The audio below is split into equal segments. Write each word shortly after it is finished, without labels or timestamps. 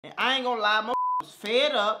And I ain't gonna lie, my was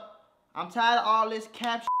fed up. I'm tired of all this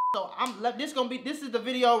cap. So this is the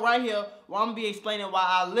video right here where I'm gonna be explaining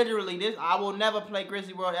why I will never play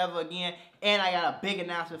Grizzly World ever again, and I got a big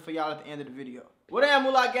announcement for y'all at the end of the video. What up,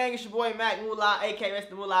 Mula gang? It's your boy Mac Mula, aka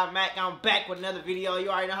Mr. Mula Mac. I'm back with another video. You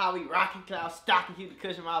already know how we rockin', cloud stocking, keep the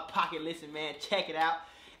cushion in my pocket. Listen, man, check it out.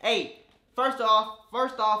 Hey, first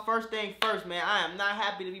thing first, man. I am not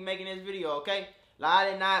happy to be making this video, okay?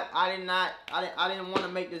 Like, I didn't want to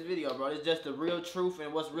make this video, bro. It's just the real truth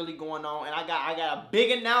and what's really going on. And I got a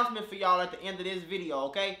big announcement for y'all at the end of this video,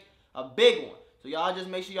 okay? A big one. So y'all just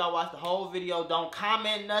make sure y'all watch the whole video. Don't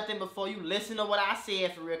comment nothing before you listen to what I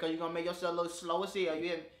said for real, because you're going to make yourself look slow as hell, you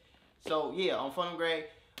hear me? So, yeah, on Fun and Grade,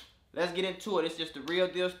 let's get into it. It's just the real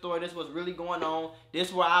deal story. This what's really going on.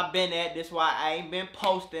 This where I've been at. This why I ain't been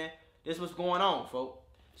posting. This what's going on, folks.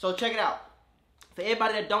 So, check it out. For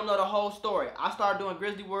everybody that don't know the whole story, I started doing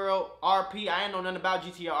Grizzly World RP. I ain't know nothing about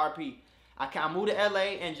GTA RP. I moved to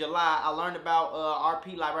LA in July. I learned about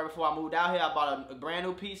RP like right before I moved out here. I bought a brand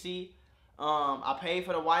new PC. I paid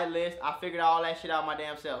for the whitelist. I figured all that shit out my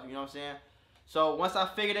damn self. You know what I'm saying? So once I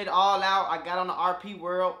figured it all out, I got on the RP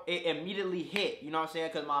world. It immediately hit. You know what I'm saying?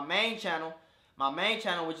 Because my main channel,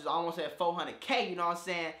 which is almost at 400K. You know what I'm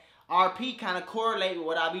saying? RP kind of correlate with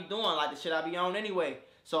what I be doing, like the shit I be on anyway.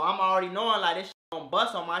 So I'm already knowing like this shit gonna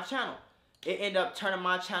bust on my channel. It ended up turning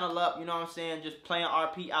my channel up, you know what I'm saying, just playing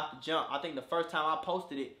RP out the jump. I think the first time I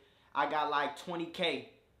posted it, I got like 20K,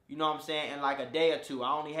 you know what I'm saying, in like a day or two.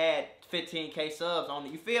 I only had 15K subs on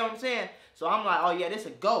it, you feel what I'm saying? So I'm like, oh yeah, this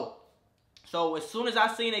a go. So as soon as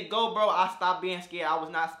I seen it go, bro, I stopped being scared. I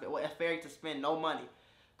was not afraid to spend no money.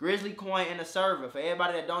 Grizzly coin in the server. For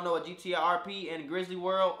everybody that don't know a GTA RP and Grizzly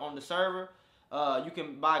World on the server, you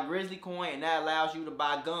can buy Grizzly coin and that allows you to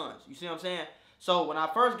buy guns. You see what I'm saying? So when I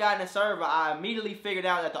first got in the server, I immediately figured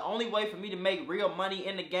out that the only way for me to make real money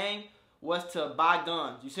in the game was to buy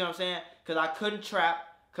guns. You see what I'm saying? Because I couldn't trap.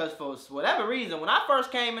 Because for whatever reason, when I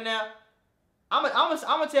first came in there, I'm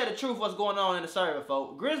gonna tell the truth what's going on in the server,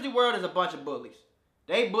 folks. Grizzly World is a bunch of bullies.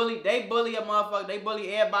 They bully a motherfucker. They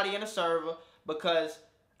bully everybody in the server because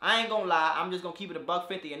I ain't gonna lie. I'm just gonna keep it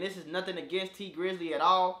 $150, and this is nothing against T Grizzly at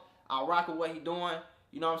all. I rock with what he doing.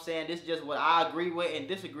 You know what I'm saying? This is just what I agree with and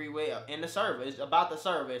disagree with in the server. It's about the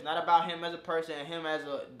server. It's not about him as a person and him as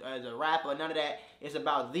a rapper. None of that. It's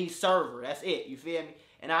about the server. That's it. You feel me?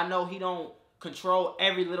 And I know he don't control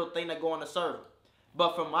every little thing that go on the server.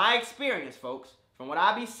 But from my experience, folks, from what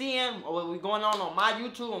I be seeing, or what be going on my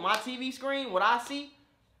YouTube, on my TV screen, what I see,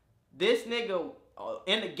 this nigga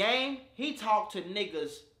in the game, he talk to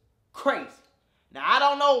niggas crazy. Now, I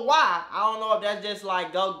don't know why. I don't know if that's just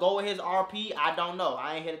like go with his RP. I don't know.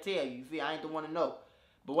 I ain't here to tell you. You feel? I ain't the one to know.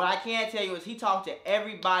 But what I can tell you is he talked to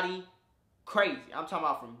everybody crazy. I'm talking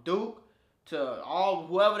about from Duke to all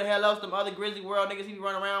whoever the hell else them other Grizzly World niggas he be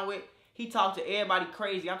running around with. He talked to everybody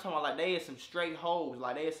crazy. I'm talking about like they is some straight hoes.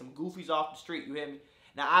 Like they is some goofies off the street. You hear me?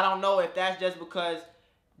 Now, I don't know if that's just because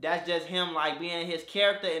that's just him like being his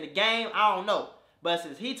character in the game. I don't know. But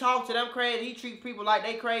since he talked to them crazy, he treat people like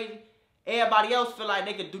they crazy. Everybody else feel like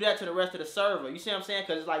they could do that to the rest of the server. You see what I'm saying?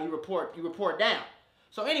 Because it's like you report down.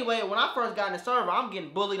 So anyway, when I first got in the server, I'm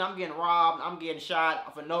getting bullied, I'm getting robbed, I'm getting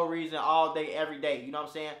shot for no reason all day, every day. You know what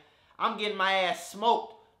I'm saying? I'm getting my ass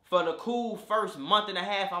smoked for the cool first month and a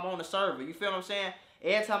half I'm on the server. You feel what I'm saying?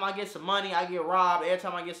 Every time I get some money, I get robbed. Every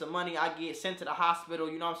time I get some money, I get sent to the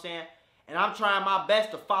hospital. You know what I'm saying? And I'm trying my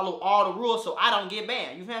best to follow all the rules so I don't get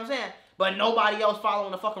banned. You feel what I'm saying? But nobody else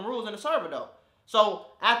following the fucking rules in the server though. So,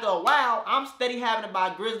 after a while, I'm steady having to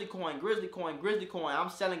buy Grizzly coin, Grizzly coin, Grizzly coin. I'm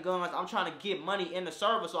selling guns. I'm trying to get money in the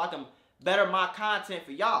server so I can better my content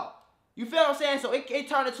for y'all. You feel what I'm saying? So, it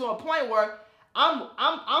turned into a point where I'm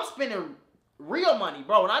spending real money,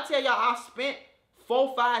 bro. When I tell y'all I spent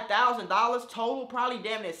 $4,000-$5,000 total, probably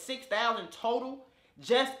damn near $6,000 total,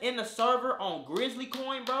 just in the server on Grizzly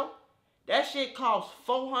coin, bro. That shit costs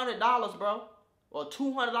 $400, bro. Or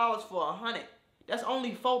 $200 for 100. That's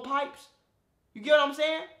only 4 pipes. You get what I'm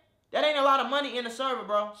saying? That ain't a lot of money in the server,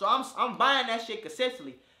 bro. So I'm buying that shit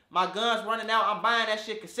consistently. My guns running out, I'm buying that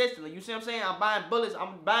shit consistently. You see what I'm saying? I'm buying bullets,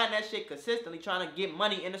 I'm buying that shit consistently, trying to get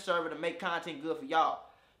money in the server to make content good for y'all.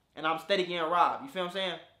 And I'm steady getting robbed. You feel what I'm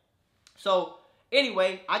saying? So,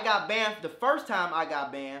 anyway, I got banned. The first time I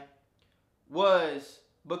got banned was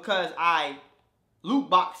because I loot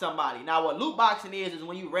box somebody. Now, what loot boxing is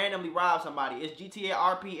when you randomly rob somebody. It's GTA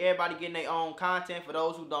RP, everybody getting their own content for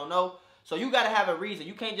those who don't know. So you gotta have a reason.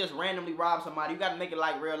 You can't just randomly rob somebody. You gotta make it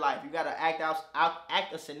like real life. You gotta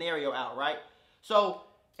act a scenario out, right? So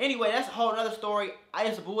anyway, that's a whole other story.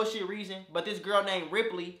 It's a bullshit reason, but this girl named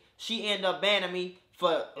Ripley, she ended up banning me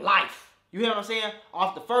for life. You hear what I'm saying?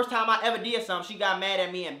 Off the first time I ever did something, she got mad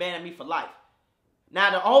at me and banned me for life. Now,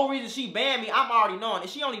 the whole reason she banned me, I'm already knowing. And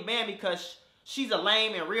she only banned me because she's a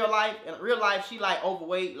lame in real life. In real life, she like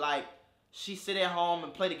overweight. Like, she sit at home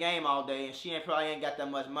and play the game all day. And she probably ain't got that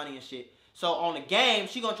much money and shit. So, on the game,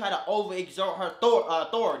 she gonna try to overexert her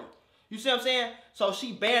authority. You see what I'm saying? So,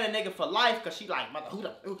 she banned a nigga for life because she like, mother,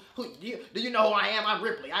 do you know who I am? I'm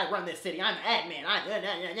Ripley. I run this city. I'm an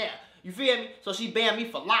admin. You feel me? So, she banned me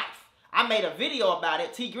for life. I made a video about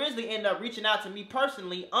it. T Grizzley ended up reaching out to me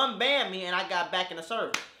personally, unbanned me, and I got back in the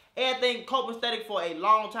server. Everything copacetic for a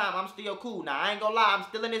long time. I'm still cool. Now, I ain't gonna lie. I'm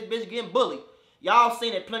still in this bitch getting bullied. Y'all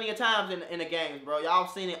seen it plenty of times in the games, bro. Y'all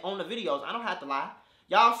seen it on the videos. I don't have to lie.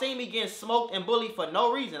 Y'all seen me getting smoked and bullied for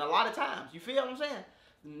no reason a lot of times. You feel what I'm saying?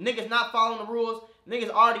 Niggas not following the rules.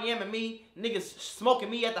 Niggas RDMing me. Niggas smoking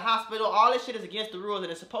me at the hospital. All this shit is against the rules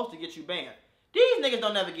and it's supposed to get you banned. These niggas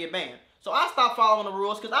don't never get banned. So I stopped following the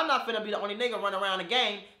rules because I'm not finna be the only nigga running around the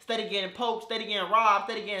game, steady getting poked, steady getting robbed,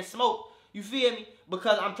 steady getting smoked. You feel me?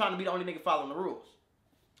 Because I'm trying to be the only nigga following the rules.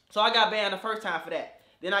 So I got banned the first time for that.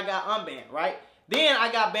 Then I got unbanned, right? Then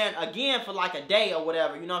I got banned again for like a day or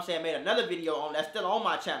whatever. You know what I'm saying? I made another video on that's still on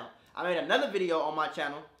my channel. I made another video on my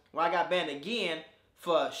channel where I got banned again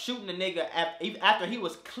for shooting a nigga after he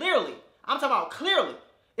was clearly, I'm talking about clearly.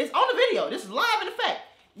 It's on the video. This is live in effect.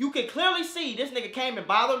 You can clearly see this nigga came and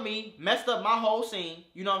bothered me, messed up my whole scene.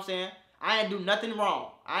 You know what I'm saying? I ain't do nothing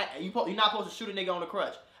wrong. You're not supposed to shoot a nigga on the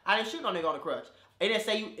crutch. I didn't shoot no nigga on the crutch. It didn't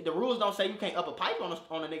say the rules don't say you can't up a pipe on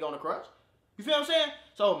a nigga on the crutch. You feel what I'm saying?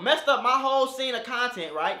 So messed up my whole scene of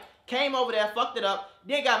content, right? Came over there, fucked it up.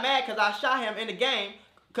 Then got mad because I shot him in the game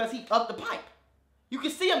because he upped the pipe. You can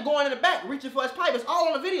see him going in the back, reaching for his pipe. It's all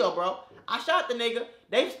on the video, bro. I shot the nigga.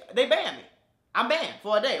 They banned me. I'm banned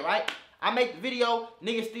for a day, right? I make the video,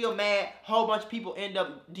 niggas still mad. Whole bunch of people end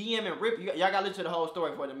up DMing Ripley. Y'all gotta listen to the whole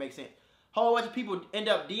story for it to make sense. Whole bunch of people end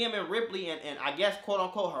up DMing Ripley and I guess quote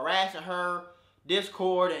unquote harassing her,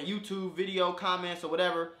 Discord and YouTube video comments or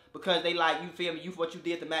whatever because they like, you feel me, what you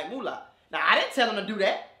did to Mula. Now I didn't tell them to do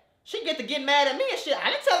that. She get to get mad at me and shit.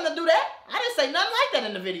 I didn't tell them to do that. I didn't say nothing like that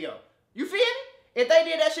in the video. You feel me? If they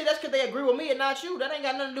did that shit, that's because they agree with me and not you. That ain't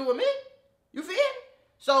got nothing to do with me. You feel me?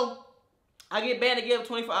 So I get banned again for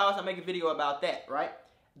 24 hours. I make a video about that, right?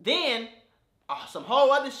 Then, some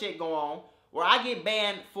whole other shit go on where I get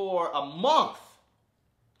banned for a month.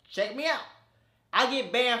 Check me out. I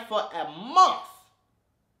get banned for a month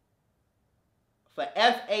for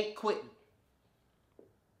F8 quitting.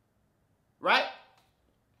 Right?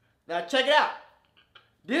 Now, check it out.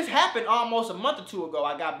 This happened almost a month or two ago.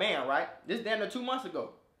 I got banned, right? This damn near 2 months ago.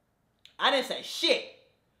 I didn't say shit.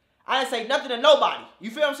 I didn't say nothing to nobody.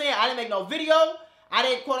 You feel what I'm saying? I didn't make no video. I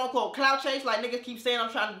didn't quote-unquote clout chase like niggas keep saying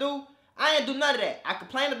I'm trying to do. I didn't do none of that. I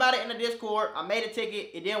complained about it in the Discord. I made a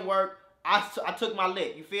ticket. It didn't work. I took my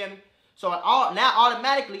lick. You feel me? So now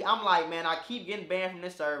automatically, I'm like, man, I keep getting banned from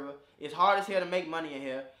this server. It's hard as hell to make money in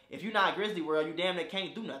here. If you're not Grizzly World, you damn near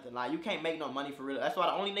can't do nothing. Like, you can't make no money for real. That's why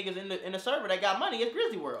the only niggas in the server that got money is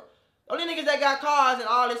Grizzly World. The only niggas that got cars and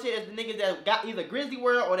all this shit is the niggas that got either Grizzly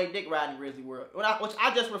World or they dick riding Grizzly World. Which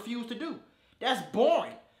I just refuse to do. That's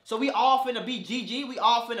boring. So we all finna be GG. We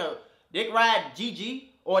all finna dick ride GG.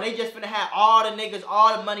 Or they just finna have all the niggas,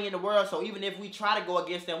 all the money in the world. So even if we try to go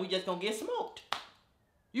against them, we just gonna get smoked.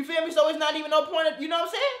 You feel me? So it's not even no point of, you know what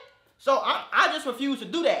I'm saying? So I just refuse to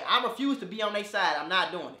do that. I refuse to be on their side. I'm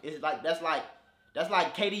not doing it. It's like, that's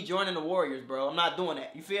like KD joining the Warriors, bro. I'm not doing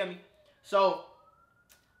that. You feel me? So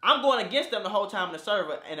I'm going against them the whole time in the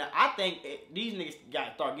server, and I think these niggas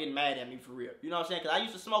gotta start getting mad at me for real. You know what I'm saying? Because I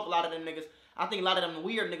used to smoke a lot of them niggas. I think a lot of them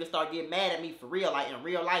weird niggas start getting mad at me for real, like in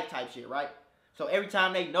real life type shit, right? So every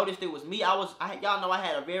time they noticed it was me, y'all know I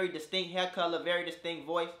had a very distinct hair color, very distinct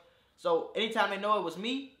voice. So anytime they know it was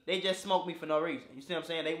me, they just smoked me for no reason. You see what I'm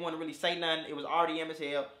saying? They wouldn't really say nothing. It was RDM as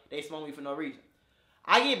hell. They smoked me for no reason.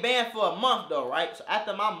 I get banned for a month though, right? So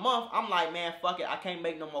after my month, I'm like, man, fuck it. I can't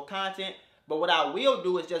make no more content. But what I will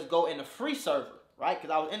do is just go in the free server, right?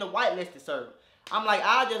 Because I was in the whitelisted server. I'm like,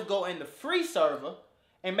 I'll just go in the free server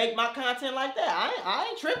and make my content like that. I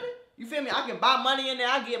ain't tripping. You feel me? I can buy money in there.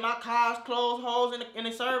 I get my cars, clothes, hoes in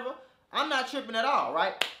the server. I'm not tripping at all,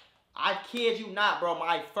 right? I kid you not, bro.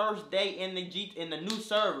 My first day in the new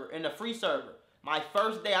server, in the free server. My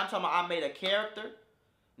first day, I'm talking about I made a character.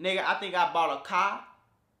 Nigga, I think I bought a car.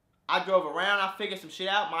 I drove around. I figured some shit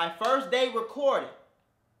out. My first day recording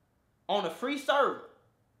on the free server,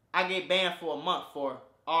 I get banned for a month for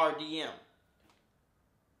RDM.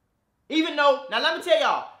 Even though, now let me tell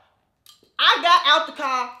y'all, I got out the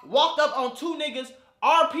car, walked up on two niggas,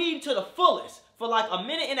 RP'd to the fullest for like a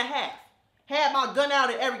minute and a half. Had my gun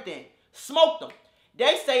out and everything. Smoked them.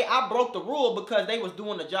 They say I broke the rule because they was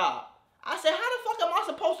doing the job. I said, how the fuck am I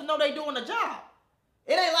supposed to know they doing the job?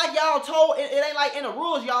 It ain't like y'all told, it ain't like in the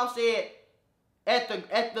rules y'all said,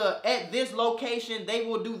 at this location, they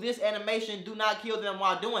will do this animation, do not kill them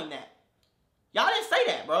while doing that. Y'all didn't say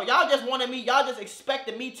that, bro. Y'all just wanted me, y'all just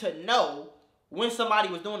expected me to know when somebody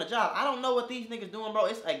was doing the job. I don't know what these niggas doing, bro.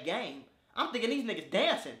 It's a game. I'm thinking these niggas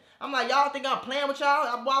dancing. I'm like, y'all think I'm playing with y'all?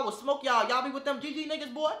 I would smoke y'all. Y'all be with them GG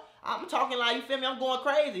niggas, boy? I'm talking like, you feel me? I'm going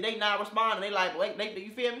crazy. They not responding. They like, wait,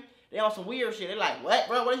 you feel me? They on some weird shit. They like, what,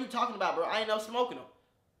 bro? What are you talking about, bro? I ain't no smoking them.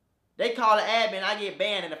 They call the admin. I get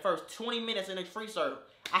banned in the first 20 minutes in the free server.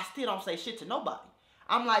 I still don't say shit to nobody.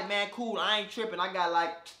 I'm like, man, cool. I ain't tripping. I got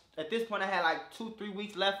like, at this point, I had like 2-3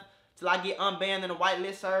 weeks left till I get unbanned in the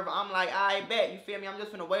whitelist server. I'm like, I bet. You feel me? I'm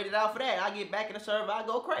just finna wait it out for that. I get back in the server. I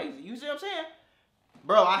go crazy. You see what I'm saying?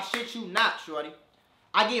 Bro, I shit you not, shorty.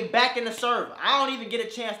 I get back in the server. I don't even get a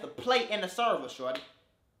chance to play in the server, shorty.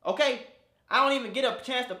 Okay? I don't even get a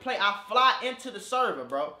chance to play. I fly into the server,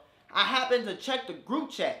 bro. I happen to check the group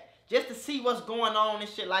chat just to see what's going on and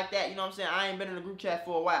shit like that. You know what I'm saying? I ain't been in the group chat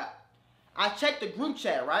for a while. I checked the group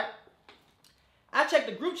chat, right? I checked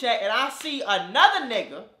the group chat and I see another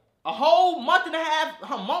nigga a whole month and a half,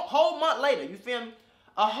 whole month later, you feel me?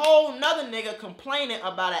 A whole nother nigga complaining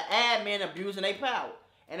about an admin abusing their power.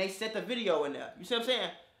 And they sent the video in there. You see what I'm saying?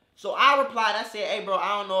 So I replied, I said, hey bro,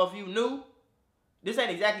 I don't know if you knew. This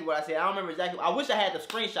ain't exactly what I said. I don't remember exactly. I wish I had the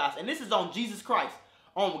screenshots. And this is on Jesus Christ.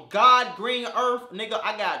 On God, green earth, nigga,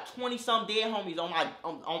 I got 20-some dead homies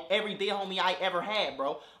on every dead homie I ever had,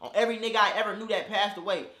 bro. On every nigga I ever knew that passed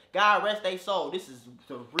away. God rest their soul. This is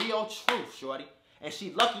the real truth, shorty. And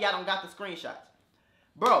she lucky I don't got the screenshots.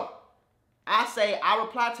 Bro, I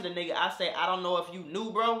replied to the nigga, I say, I don't know if you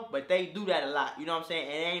knew, bro, but they do that a lot. You know what I'm saying?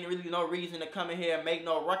 And there ain't really no reason to come in here and make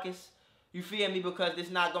no ruckus. You feel me? Because this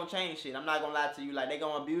not gonna change shit. I'm not gonna lie to you. Like, they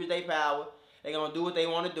gonna abuse their power. They gonna do what they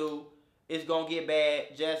wanna do. It's gonna get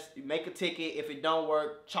bad. Just make a ticket. If it don't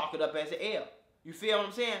work, chalk it up as an L. You feel what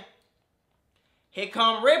I'm saying? Here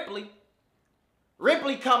come Ripley.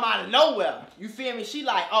 Ripley come out of nowhere. You feel me? She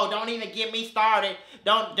like, oh, don't even get me started.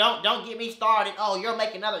 Don't get me started. Oh, you're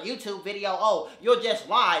making another YouTube video. Oh, you'll just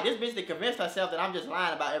lie. This bitch that convinced herself that I'm just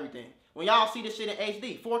lying about everything. When y'all see this shit in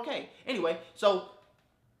HD, 4K. Anyway, so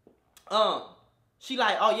she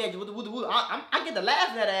like, oh yeah, I get to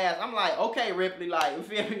laughing at her ass. I'm like, okay, Ripley, like, you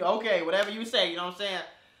feel me? Okay, whatever you say, you know what I'm saying?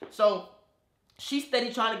 So she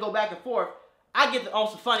steady trying to go back and forth. I get on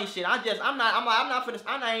some funny shit. I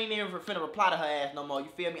ain't even finna reply to her ass no more. You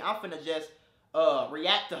feel me? I'm finna just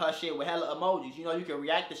react to her shit with hella emojis. You know, you can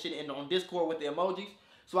react to shit on Discord with the emojis.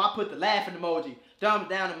 So I put the laughing emoji, thumbs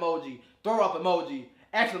down emoji, throw up emoji,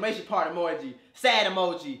 exclamation part emoji, sad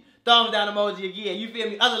emoji, thumbs down emoji again. You feel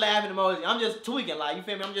me? Other laughing emoji. I'm just tweaking, like, you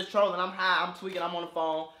feel me? I'm just trolling. I'm high. I'm tweaking. I'm on the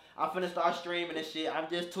phone. I'm finna start streaming and shit. I'm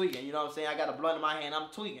just tweaking. You know what I'm saying? I got a blunt in my hand. I'm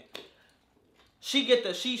tweaking.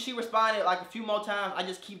 She responded like a few more times. I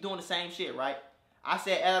just keep doing the same shit, right? I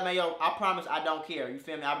said, LMAO, I promise I don't care. You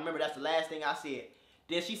feel me? I remember that's the last thing I said.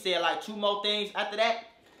 Then she said like 2 more things after that.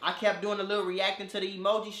 I kept doing a little reacting to the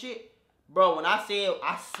emoji shit. Bro, when I said,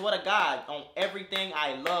 I swear to God, on everything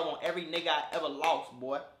I love, on every nigga I ever lost,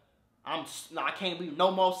 boy. I can't be no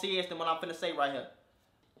more serious than what I'm finna say right here.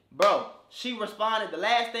 Bro, she responded. The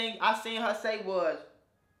last thing I seen her say was,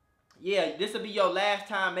 yeah, this will be your last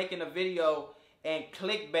time making a video and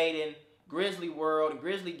clickbaiting Grizzly World,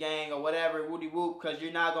 Grizzly Gang, or whatever, woody whoop, because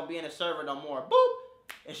you're not going to be in the server no more. Boop!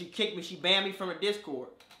 And she kicked me. She banned me from the Discord.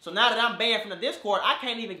 So now that I'm banned from the Discord, I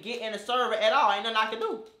can't even get in the server at all. Ain't nothing I can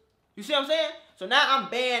do. You see what I'm saying? So now I'm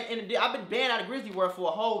banned I've been banned out of Grizzly World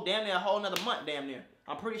for damn near a whole another month, damn near.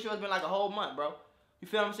 I'm pretty sure it's been like a whole month, bro. You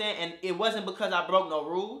feel what I'm saying? And it wasn't because I broke no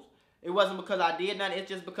rules. It wasn't because I did nothing. It's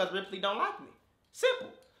just because Ripley don't like me. Simple.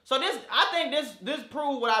 So I think this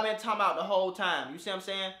proved what I've been talking about the whole time. You see what I'm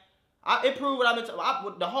saying? It proved what I've been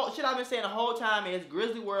talking. The whole shit I've been saying the whole time is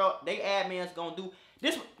Grizzly World. They admins gonna do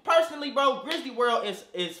this. Personally, bro, Grizzly World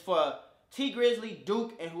is for T Grizzly,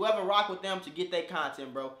 Duke, and whoever rock with them to get their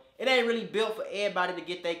content, bro. It ain't really built for everybody to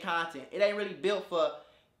get their content. It ain't really built for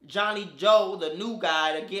Johnny Joe, the new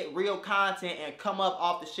guy, to get real content and come up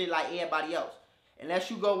off the shit like everybody else. Unless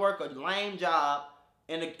you go work a lame job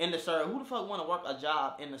in the server. Who the fuck want to work a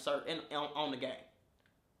job in the server on the game?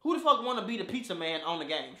 Who the fuck want to be the pizza man on the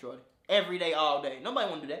game, shorty? Every day, all day. Nobody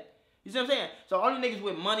want to do that. You see what I'm saying? So only niggas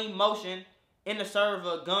with money, motion, in the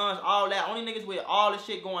server, guns, all that. Only niggas with all this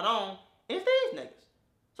shit going on is these niggas.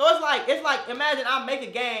 So it's like imagine I make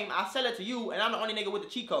a game, I sell it to you, and I'm the only nigga with the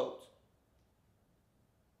cheat codes.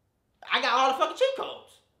 I got all the fucking cheat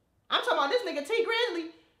codes. I'm talking about this nigga T Grizzly.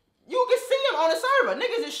 You can see him on the server.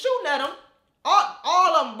 Niggas is shooting at him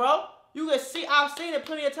All of them, bro. You can see, I've seen it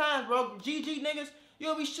plenty of times, bro. GG niggas,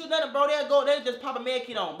 you'll be shooting at them, bro. They'll just pop a med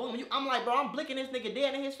kit on. Boom. I'm like, bro, I'm blicking this nigga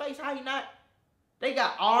dead in his face. How he not? They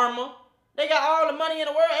got armor. They got all the money in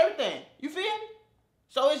the world, everything. You feel me?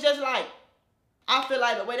 So it's just like, I feel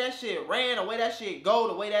like the way that shit ran, the way that shit go,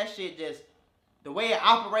 the way that shit just, the way it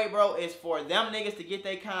operate, bro, is for them niggas to get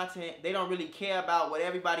their content. They don't really care about what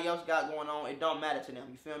everybody else got going on. It don't matter to them.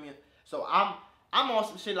 You feel me? So I'm on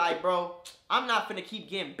some shit like, bro, I'm not finna keep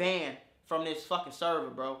getting banned from this fucking server,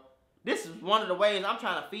 bro. This is one of the ways I'm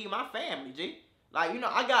trying to feed my family, G. Like, you know,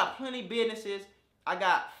 I got plenty businesses. I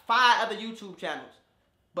got 5 other YouTube channels.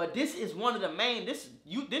 But this is one of the main, this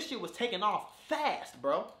shit was taking off fast,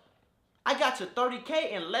 bro. I got to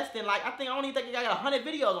 30K in less than, like, I don't even think I got 100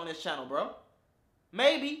 videos on this channel, bro.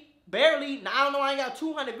 Maybe, barely. Now, I don't know, I ain't got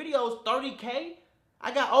 200 videos, 30K.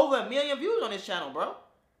 I got over 1 million views on this channel, bro.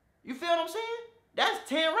 You feel what I'm saying? That's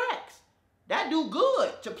 10 racks. That do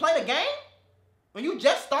good to play the game. When you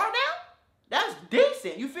just start out, that's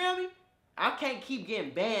decent. You feel me? I can't keep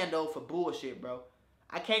getting banned, though, for bullshit, bro.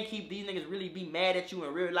 I can't keep these niggas really be mad at you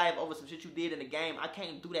in real life over some shit you did in the game. I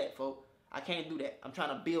can't do that, folks. I can't do that. I'm trying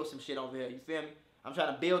to build some shit over here. You feel me? I'm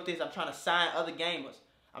trying to build this. I'm trying to sign other gamers.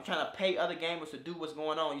 I'm trying to pay other gamers to do what's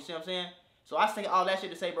going on. You see what I'm saying? So I say all that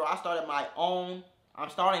shit to say, bro, I started my own. I'm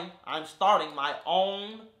starting my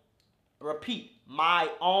own, repeat, my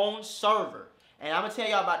own server. And I'm going to tell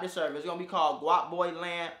y'all about this server. It's going to be called Guap Boy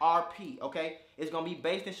Land RP, okay? It's going to be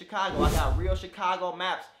based in Chicago. I got real Chicago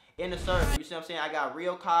maps in the server. You see what I'm saying? I got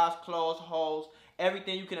real cars, clothes, holes,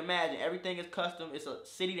 everything you can imagine. Everything is custom. It's a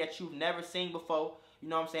city that you've never seen before. You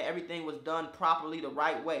know what I'm saying? Everything was done properly the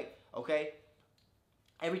right way, okay?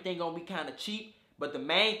 Everything going to be kind of cheap. But the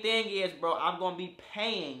main thing is, bro, I'm going to be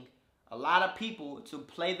paying a lot of people to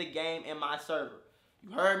play the game in my server.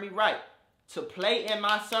 You heard me right. To play in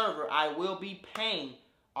my server, I will be paying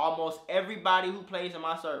almost everybody who plays in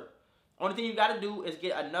my server. Only thing you got to do is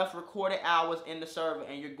get enough recorded hours in the server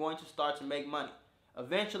and you're going to start to make money.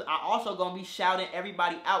 Eventually, I also going to be shouting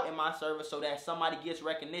everybody out in my server so that somebody gets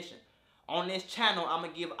recognition. On this channel, I'm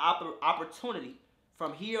going to give opportunity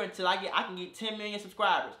from here until I can get 10 million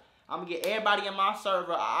subscribers. I'm going to get everybody in my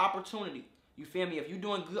server an opportunity. You feel me? If you're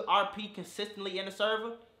doing good RP consistently in the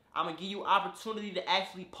server, I'm going to give you opportunity to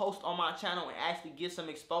actually post on my channel and actually get some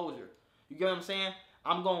exposure. You get what I'm saying?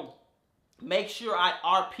 I'm going to make sure I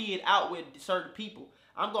RP it out with certain people.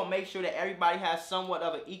 I'm going to make sure that everybody has somewhat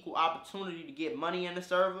of an equal opportunity to get money in the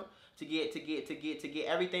server, to get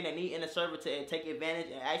everything they need in the server to take advantage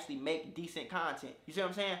and actually make decent content. You see what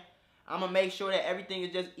I'm saying? I'm going to make sure that everything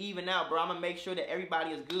is just even out, bro. I'm going to make sure that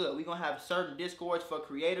everybody is good. We're going to have certain Discords for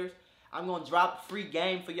creators. I'm going to drop free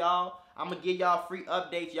game for y'all. I'm going to give y'all free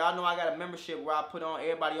updates. Y'all know I got a membership where I put on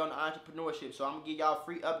everybody on the entrepreneurship. So I'm going to give y'all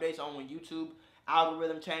free updates on when YouTube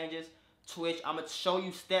algorithm changes, Twitch. I'm going to show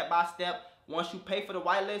you step by step. Once you pay for the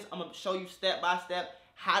whitelist, I'm going to show you step by step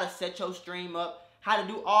how to set your stream up, how to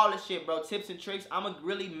do all this shit, bro. Tips and tricks. I'm going to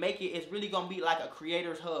really make it. It's really going to be like a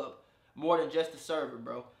creator's hub more than just a server,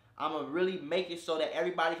 bro. I'm going to really make it so that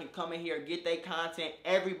everybody can come in here and get their content.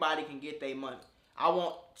 Everybody can get their money. I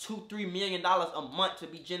want $2-3 million a month to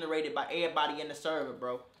be generated by everybody in the server,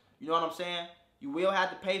 bro. You know what I'm saying? You will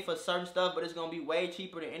have to pay for certain stuff, but it's going to be way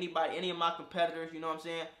cheaper than any of my competitors, you know what I'm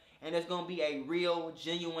saying? And it's going to be a real,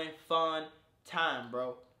 genuine, fun time,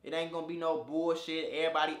 bro. It ain't going to be no bullshit,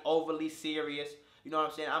 everybody overly serious. You know what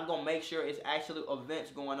I'm saying? I'm going to make sure it's actually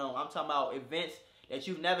events going on. I'm talking about events that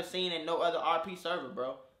you've never seen in no other RP server,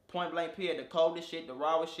 bro. Point blank period. The coldest shit, the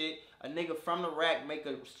rawest shit. A nigga from the rack make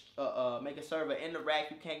a server in the rack.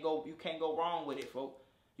 You can't go wrong with it, folks.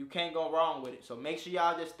 You can't go wrong with it. So make sure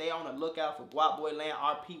y'all just stay on the lookout for Guap Boy Land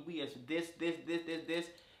RP. We is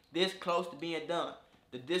this close to being done.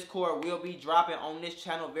 The Discord will be dropping on this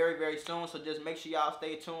channel very, very soon. So just make sure y'all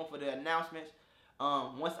stay tuned for the announcements.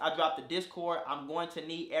 Once I drop the Discord, I'm going to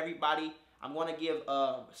need everybody. I'm going to give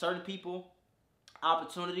certain people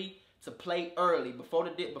opportunity to play early before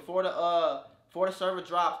the server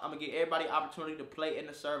drops. I'm gonna give everybody opportunity to play in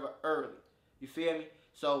the server early. You feel me?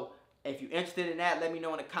 So if you're interested in that, let me know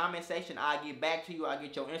in the comment section. I'll get back to you. I'll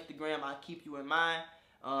get your Instagram. I'll keep you in mind.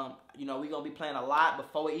 You know, we're gonna be playing a lot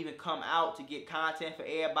before it even come out to get content for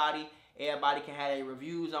everybody. Everybody can have their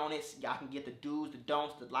reviews on it. Y'all can get the do's, the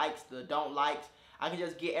don'ts, the likes, the don't likes. I can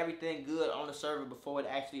just get everything good on the server before it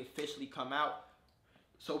actually officially come out.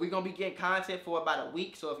 So we're going to be getting content for about a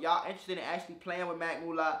week. So if y'all interested in actually playing with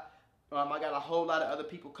Mula, I got a whole lot of other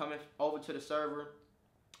people coming over to the server.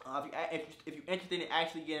 If you're interested in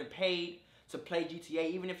actually getting paid to play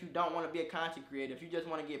GTA, even if you don't want to be a content creator, if you just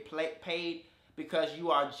want to get paid because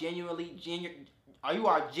you are genuinely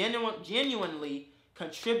genuinely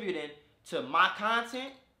contributing to my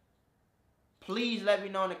content, please let me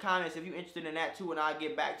know in the comments if you're interested in that too, and I'll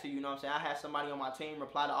get back to you. You know what I'm saying? I have somebody on my team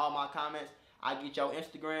reply to all my comments. I get your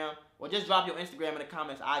Instagram, or just drop your Instagram in the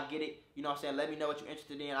comments. I get it. You know what I'm saying? Let me know what you're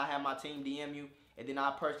interested in. I have my team DM you, and then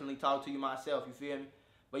I'll personally talk to you myself. You feel me?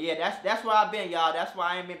 But yeah, that's where I've been, y'all. That's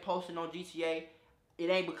why I ain't been posting on GTA. It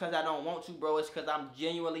ain't because I don't want to, bro. It's because I'm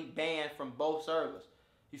genuinely banned from both servers.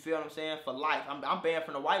 You feel what I'm saying? For life. I'm banned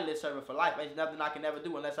from the whitelist server for life. There's nothing I can ever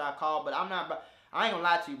do unless I call. But I ain't gonna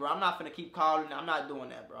lie to you, bro. I'm not finna keep calling. I'm not doing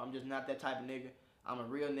that, bro. I'm just not that type of nigga. I'm a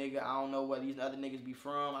real nigga. I don't know where these other niggas be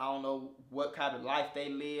from. I don't know what kind of life they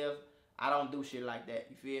live. I don't do shit like that.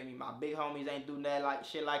 You feel me? My big homies ain't doing that like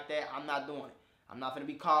shit like that. I'm not doing it. I'm not finna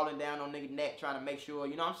be calling down on nigga neck trying to make sure,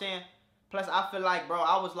 you know what I'm saying? Plus, I feel like, bro,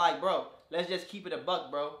 I was like, bro, let's just keep it a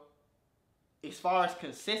buck, bro. As far as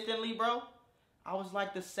consistently, bro, I was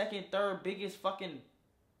like the second, third biggest fucking,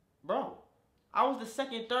 bro. I was the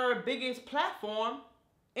second, third biggest platform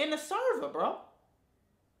in the server, bro.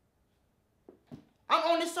 I'm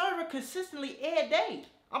on this server consistently every day.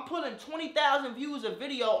 I'm pulling 20,000 views a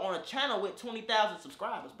video on a channel with 20,000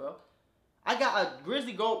 subscribers, bro. I got a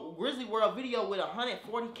Grizzly World video with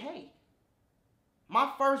 140K. My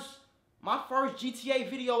first GTA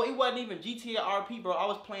video, it wasn't even GTA RP, bro. I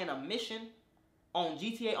was playing a mission on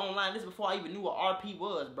GTA Online. This is before I even knew what RP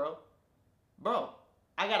was, bro. Bro,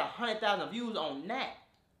 I got 100,000 views on that.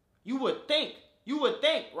 You would think,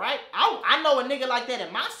 right? I know a nigga like that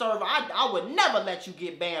in my server. I would never let you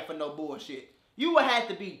get banned for no bullshit. You would have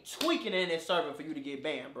to be tweaking in this server for you to get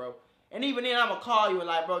banned, bro. And even then, I'm going to call you and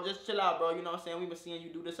like, bro, just chill out, bro. You know what I'm saying? We've been seeing you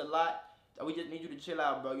do this a lot. We just need you to chill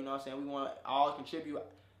out, bro. You know what I'm saying? We want to all contribute.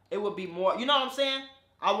 It would be more, you know what I'm saying?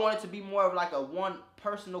 I want it to be more of like a one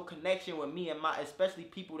personal connection with me and especially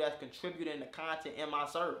people that's contributing the content in my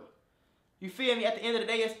server. You feel me? At the end of the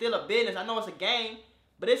day, it's still a business. I know it's a game,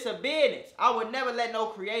 but it's a business. I would never let no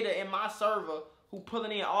creator in my server who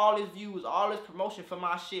pulling in all his views, all his promotion for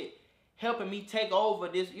my shit, helping me take over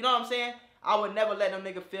this, you know what I'm saying? I would never let no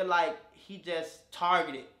nigga feel like he just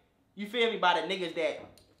targeted. You feel me? By the niggas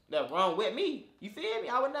that run with me. You feel me?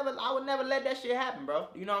 I would never let that shit happen, bro.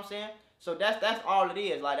 You know what I'm saying? So that's all it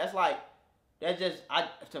is. Like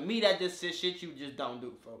to me that just shit you just don't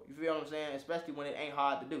do, bro. You feel what I'm saying? Especially when it ain't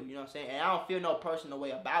hard to do. You know what I'm saying? And I don't feel no personal way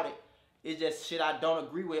about it. It's just shit I don't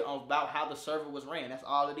agree with about how the server was ran. That's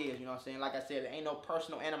all it is. You know what I'm saying? Like I said, there ain't no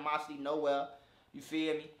personal animosity nowhere. You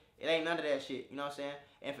feel me? It ain't none of that shit. You know what I'm saying?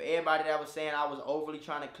 And for everybody that was saying I was overly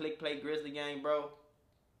trying to play Grizzly game, bro.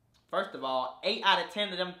 First of all, 8 out of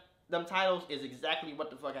 10 of them titles is exactly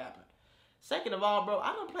what the fuck happened. Second of all, bro,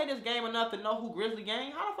 I don't play this game enough to know who Grizzly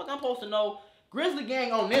gang. How the fuck I'm supposed to know Grizzly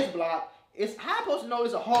gang on this block? How I'm supposed to know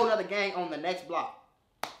it's a whole other gang on the next block?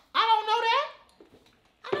 I don't know that.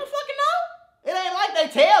 I don't fucking know. It ain't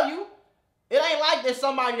like they tell you. It ain't like there's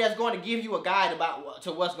somebody that's going to give you a guide about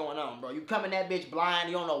to what's going on, bro. You come in that bitch blind,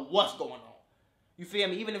 you don't know what's going on. You feel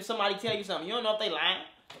me? Even if somebody tell you something, you don't know if they lying.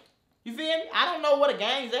 You feel me? I don't know what a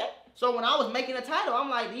gang's at. So when I was making a title, I'm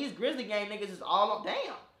like, these Grizzly gang niggas is all up.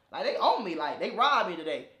 Damn. Like, they own me. Like, they robbed me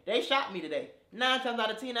today. They shot me today. 9 times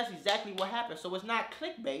out of 10, that's exactly what happened. So it's not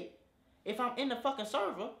clickbait. If I'm in the fucking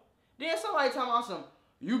server, then somebody talking about some,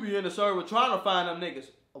 you be in the server trying to find them niggas.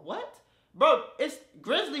 What? Bro, it's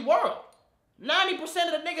Grizzly World. 90% of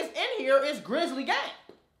the niggas in here is Grizzly gang.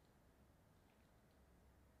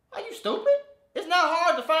 Are you stupid? It's not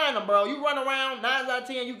hard to find them, bro. You run around, 9 out of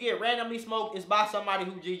 10, you get randomly smoked, it's by somebody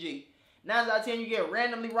who GG. 9 out of 10, you get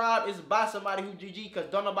randomly robbed, it's by somebody who GG, because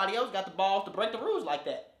don't nobody else got the balls to break the rules like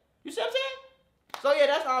that. You see what I'm saying? So yeah,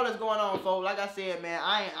 that's all that's going on, folks. Like I said, man,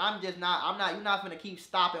 you're not finna keep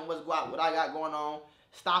stopping what I got going on,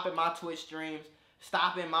 stopping my Twitch streams,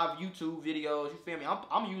 stopping my YouTube videos. You feel me?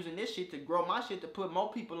 I'm using this shit to grow my shit to put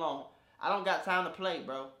more people on. I don't got time to play,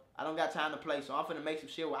 bro. I don't got time to play, so I'm finna make some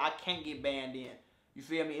shit where I can't get banned in. You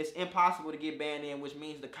feel me? It's impossible to get banned in, which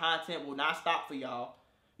means the content will not stop for y'all.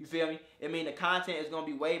 You feel me? It mean the content is gonna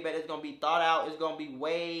be way better. It's gonna be thought out. It's gonna be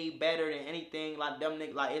way better than anything like them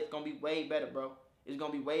niggas. Like, it's gonna be way better, bro. It's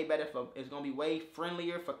gonna be way better it's gonna be way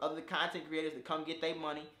friendlier for other content creators to come get their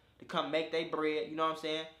money, to come make their bread. You know what I'm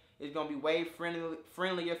saying? It's gonna be way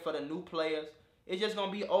friendlier for the new players. It's just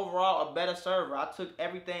going to be overall a better server. I took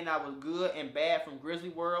everything that was good and bad from Grizzly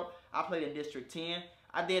World. I played in District 10.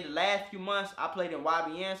 I did the last few months, I played in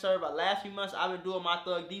YBN server. The last few months, I've been doing my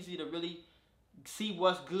Thug DC to really see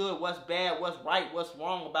what's good, what's bad, what's right, what's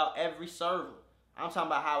wrong about every server. I'm talking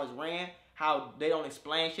about how it's ran, how they don't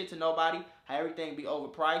explain shit to nobody, how everything be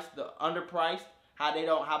overpriced, underpriced, how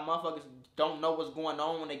motherfuckers don't know what's going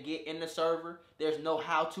on when they get in the server. There's no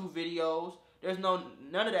how-to videos. There's none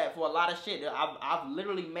of that for a lot of shit. I've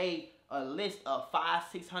literally made a list of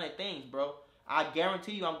 500-600 things, bro. I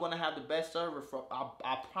guarantee you I'm going to have the best server.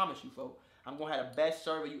 I promise you, folks. I'm going to have the best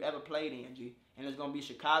server you ever played in, G. And it's going to be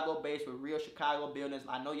Chicago-based with real Chicago buildings.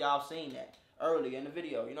 I know y'all seen that earlier in the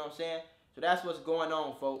video. You know what I'm saying? So that's what's going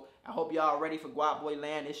on, folks. I hope y'all ready for Guap Boy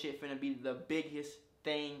Land. This shit finna be the biggest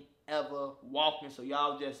thing ever walking. So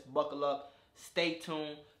y'all just buckle up. Stay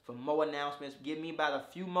tuned for more announcements. Give me about a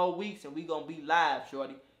few more weeks and we going to be live,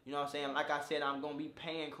 shorty. You know what I'm saying? Like I said, I'm going to be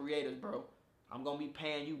paying creators, bro. I'm going to be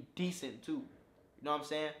paying you decent, too. You know what I'm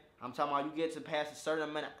saying? I'm talking about you get to pass a certain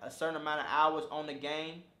amount of hours on the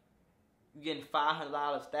game. You getting $500,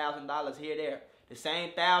 $1,000 here, there. The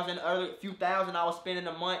same few thousand I was spending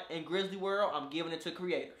a month in Grizzly World, I'm giving it to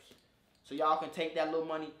creators. So y'all can take that little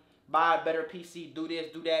money, buy a better PC, do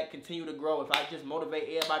this, do that, continue to grow. If I just motivate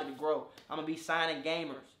everybody to grow, I'm gonna be signing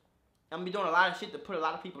gamers. I'm gonna be doing a lot of shit to put a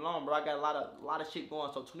lot of people on, bro. I got a lot of shit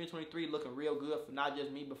going. So 2023 looking real good for not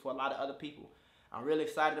just me, but for a lot of other people. I'm really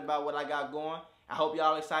excited about what I got going. I hope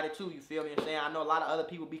y'all excited too, you feel me? I'm saying? I know a lot of other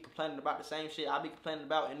people be complaining about the same shit I be complaining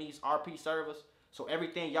about in these RP servers. So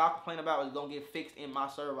everything y'all complain about is gonna get fixed in my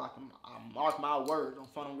server. I mark my words on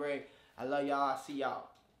Fun and Grade. I love y'all. I see y'all.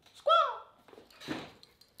 Squad!